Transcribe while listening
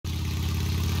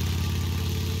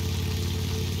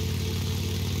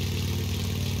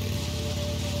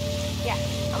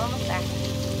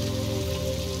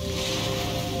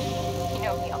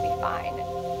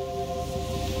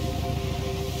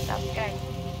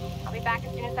I'll be back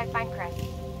as soon as I find Chris.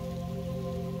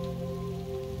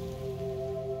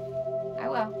 I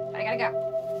will, but I gotta go.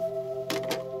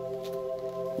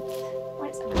 Why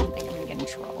does everyone think I'm gonna get in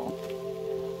trouble?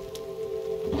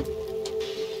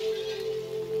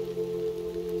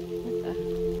 What the?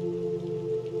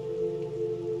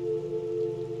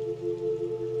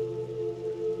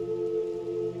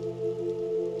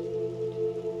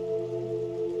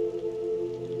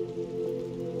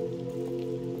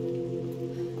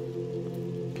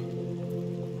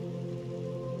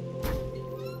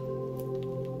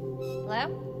 Hello?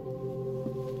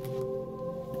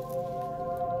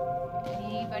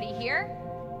 Anybody here?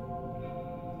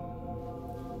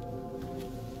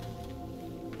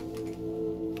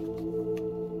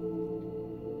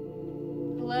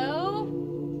 Hello?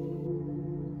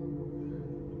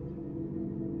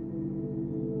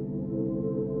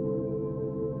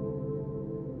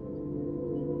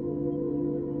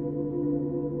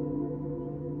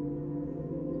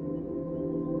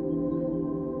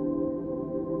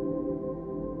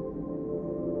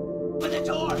 Open the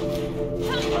door!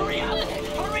 Hurry up!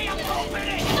 Hurry up! Open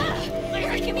it!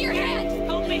 Larry, give me your hand!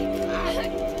 Help me! Hold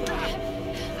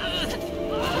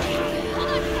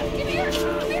on! Give me your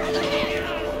other hand!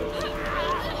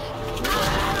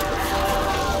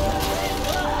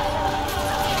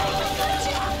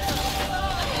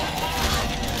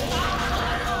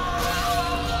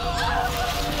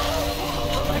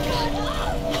 Oh my God!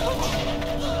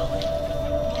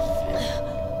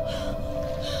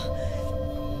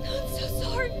 I'm so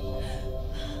sorry.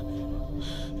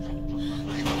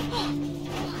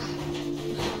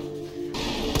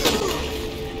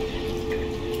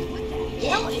 What the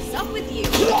hell is up with you?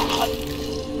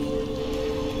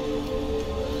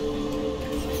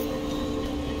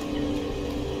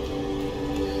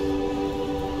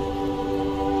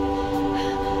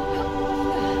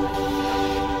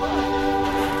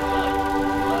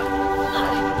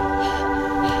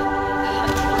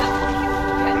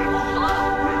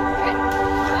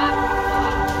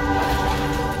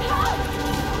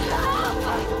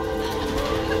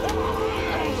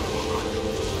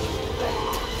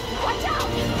 Watch out!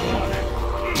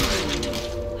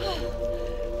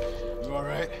 You all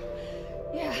right?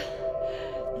 Yeah.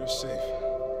 You're safe.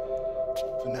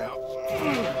 For now.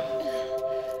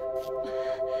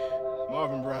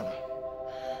 Marvin Browner.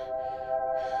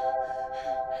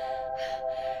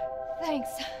 Thanks.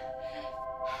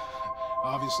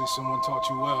 Obviously someone taught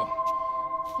you well.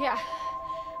 Yeah.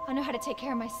 I know how to take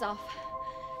care of myself.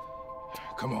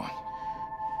 Come on.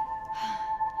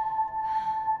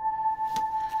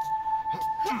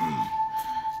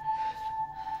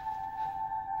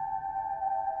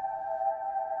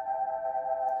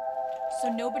 So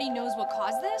nobody knows what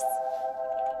caused this?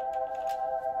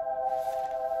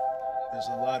 There's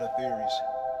a lot of theories.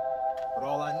 But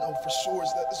all I know for sure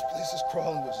is that this place is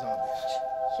crawling with zombies.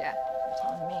 Yeah, you're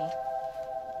telling me.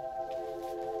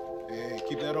 Hey,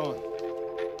 keep that on.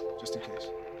 Just in case.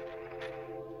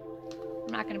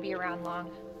 I'm not gonna be around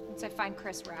long. Once I find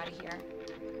Chris, we're out of here.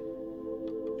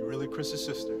 You really Chris's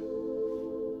sister?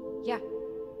 Yeah.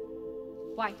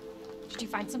 Why? Did you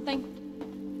find something?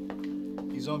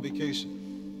 He's on vacation.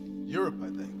 Europe, I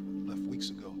think. Left weeks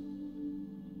ago.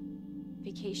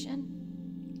 Vacation?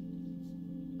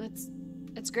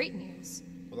 That's great news.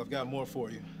 Well, I've got more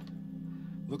for you.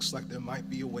 Looks like there might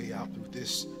be a way out through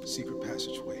this secret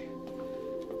passageway.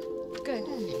 Good.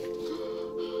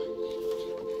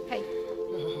 Hey.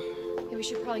 Hey, we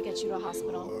should probably get you to a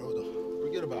hospital. Oh,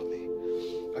 forget about me.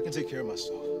 I can take care of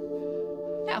myself.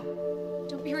 No.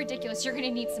 Don't be ridiculous. You're gonna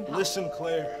need some help. Listen,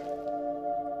 Claire.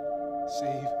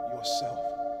 Save yourself.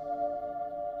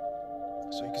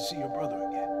 So you can see your brother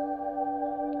again.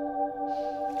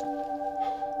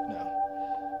 Now,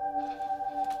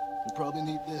 you probably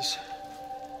need this.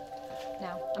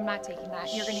 No, I'm not taking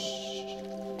that. You're gonna...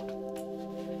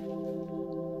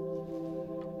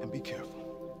 And be careful.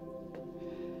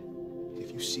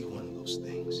 If you see one of those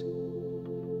things,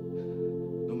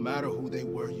 no matter who they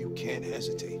were, you can't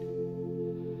hesitate.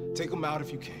 Take them out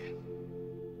if you can.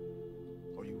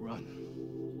 Or you run.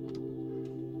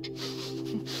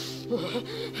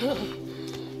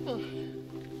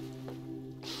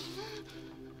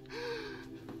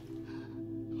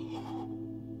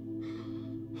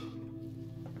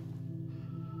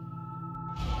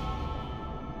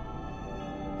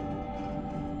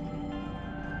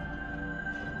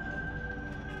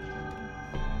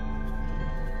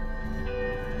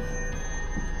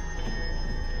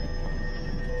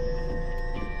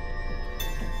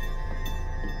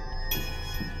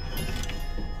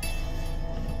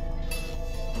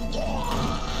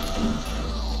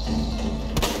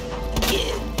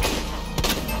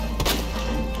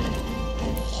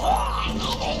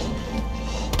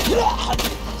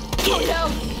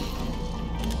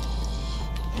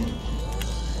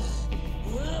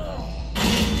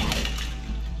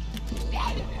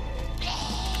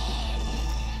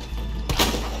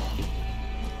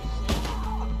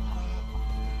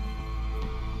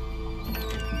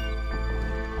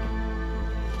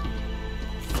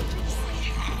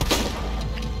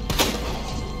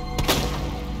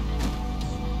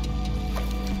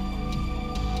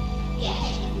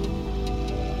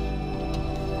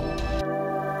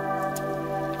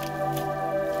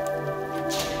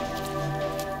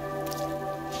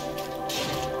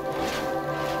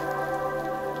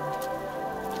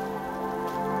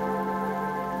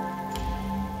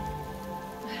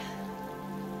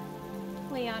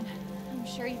 Leon. I'm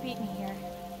sure you beat me here.